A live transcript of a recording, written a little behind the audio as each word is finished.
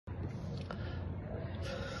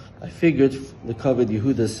I figured the covered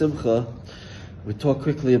Yehuda Simcha, we talk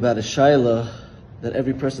quickly about a shaila that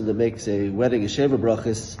every person that makes a wedding, a Sheva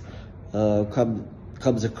Brachos,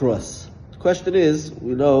 comes across. The question is,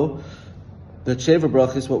 we know that Sheva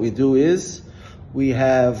Brachos, what we do is, we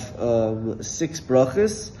have 6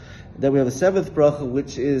 brachos, then we have a 7th bracha,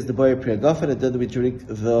 which is the Boyer Pri Hagefen, and then we drink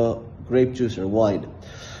the grape juice or wine.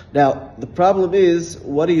 Now, the problem is,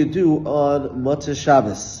 what do you do on Motzei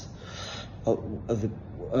Shabbos?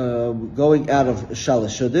 Going out of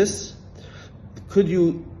Shalosh, could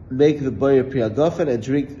you make the Boyer Pri Hagefen and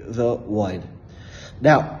drink the wine?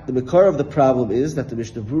 Now, the makar of the problem is that the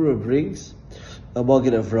Mishnah Berurah brings a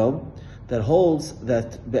Magen Avraham that holds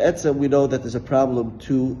that be'etzem we know that there's a problem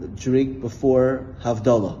to drink before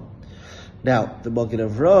Havdalah. Now, the Magen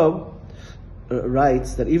Avraham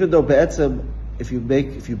writes that even though be'etzem, if you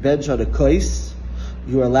bench on a kois,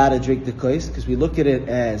 you are allowed to drink the kois, because we look at it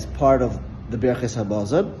as part of the Brachos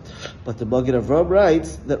Hamazon, but the Magen Avraham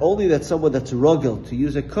writes that only that someone that's rogel to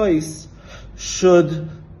use a kois should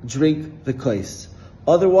drink the kois.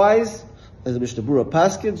 Otherwise, as the Mishnah Berurah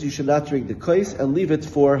paskins, you should not drink the kois and leave it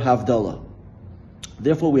for Havdalah.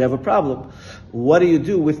 Therefore, we have a problem. What do you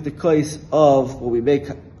do with the kois of when we make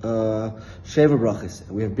Sheva Brachos?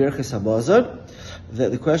 We have Brachos Hamazon.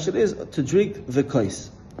 The question is to drink the kois.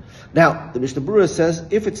 Now, the Mishnah Berurah says,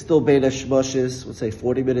 if it's still Bein HaShmoshes, let's say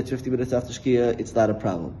 40 minutes, 50 minutes after Shkia, it's not a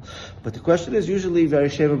problem. But the question is, usually very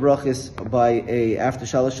Sheva Brachos after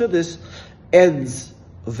Shalosh ends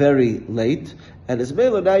very late, and as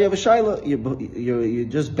Mela, now you have a Shaila, you're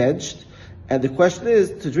just benched, and the question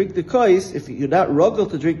is, to drink the kois, if you're not rogel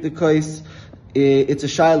to drink the kois, it's a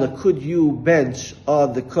Shaila, could you bench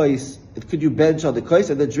on the kois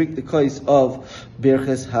and then drink the kois of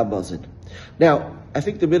Brachos Hamazon? Now, I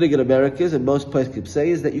think the minhag in America is, and most poskim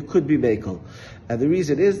say, is that you could be mekel. And the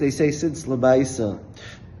reason is, they say since Lamaisa,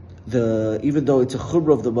 even though it's a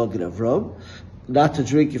chumrah of the Magen Avraham, not to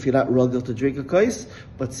drink if you're not rogel to drink a kois,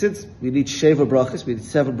 but since we need Sheva Brachos, we need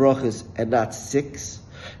 7 brachos and not 6,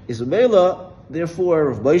 is Mela, therefore,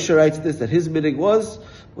 Rav Moshe writes this, that his minhag was,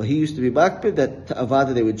 well, he used to be makpid, that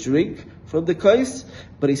Avada they would drink from the kois,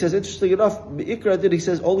 but he says, interesting enough, Me'ikra did, he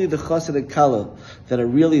says, only the chassid and kala, that are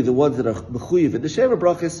really the ones that are mechuyev in the Sheva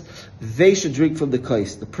Brachos, they should drink from the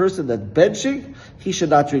kois. The person that's benching, he should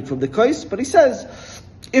not drink from the kois, but he says,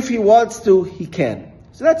 if he wants to, he can.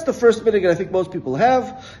 So that's the first minhag, and I think most people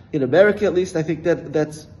have, in America at least, I think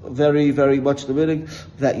that's very, very much the minhag,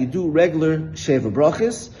 that you do regular Sheva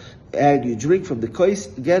Brachos, and you drink from the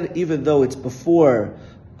kois, again, even though it's before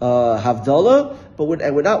Havdalah, but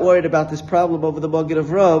we're not worried about this problem over the Magen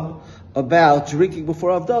Avraham about drinking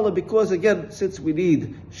before Havdalah, because again, since we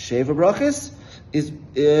need Sheva Brachos,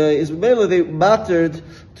 is mainly they mattered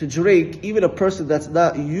to drink even a person that's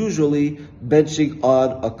not usually benching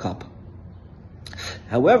on a cup.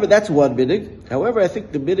 However, that's one minhag. However, I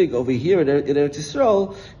think the minhag over here in Eretz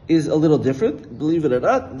Yisrael is a little different. Believe it or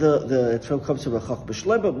not, the term comes from a Chacham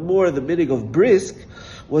Shlema, but more the minhag of Brisk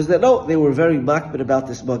was that no, they were very makbid about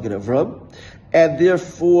this Magen Avraham, and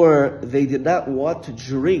therefore they did not want to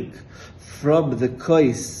drink from the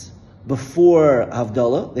kois before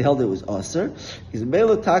Havdalah. They held it was aser. Is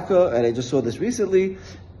Mela Taka, and I just saw this recently,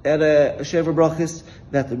 and a Sheva Brachos,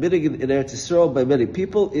 that the minhag in Eretz Yisrael by many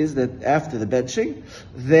people is that after the benching,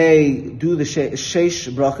 they do the sheish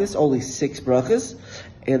brachos, only 6 brachos,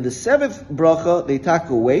 and the 7th bracha, they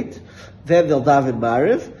taka wait, then they'll daven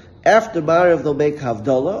Mariv. After Mariv, they'll make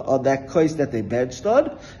Havdalah on that kois that they benched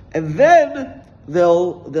on, and then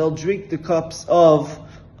they'll drink the cups of,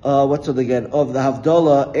 of the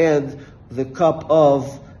Havdalah and the cup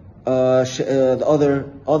of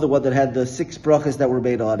the other one that had the 6 brachos that were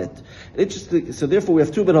made on it. Interesting. So therefore, we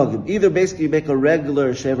have 2 minhagim. Either basically you make a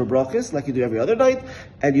regular Sheva Brachos like you do every other night,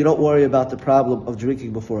 and you don't worry about the problem of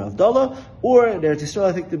drinking before Havdalah. Or in Eretz Yisrael,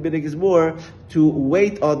 I think the minhag is more to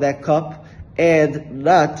wait on that cup and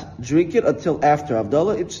not drink it until after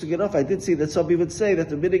Havdalah. Interesting enough, I did see that some even say that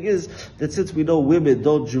the minhag is that since we know women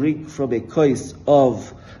don't drink from a kois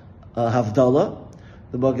of Havdalah,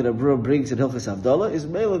 the Magen Avraham brings in Hilchos Havdalah, is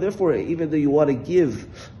Mela, therefore, even though you want to give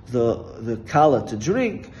the kala to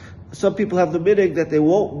drink, some people have the minhag that they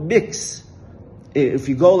won't mix. If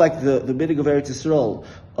you go like the minhag of Eretz Yisrael,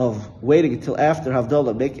 of waiting until after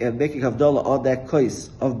Havdalah, making Havdalah on that kois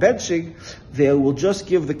of benching, they will just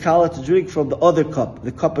give the kala to drink from the other cup,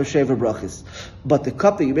 the cup of Sheva Brachos. But the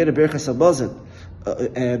cup that you made a Brachos Hamazon,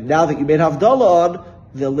 and now that you made Havdalah on,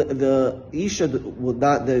 the Isha will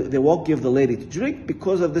not, they won't give the lady to drink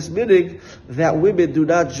because of this minhag that women do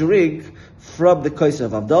not drink from the kois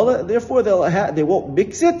of Havdalah, and therefore they won't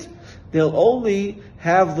mix it, they'll only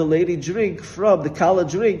have the lady drink from the kala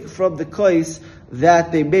drink from the kais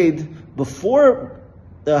that they made before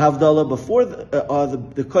the Havdalah, before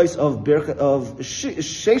the kais of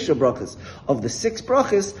Sheisha Brachos, of the 6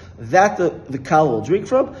 Brachos, that the kala will drink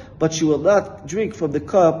from, but she will not drink from the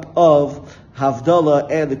cup of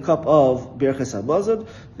Havdalah and the cup of Birchas Hamazon.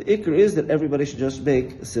 The ikr is that everybody should just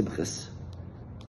make simchas.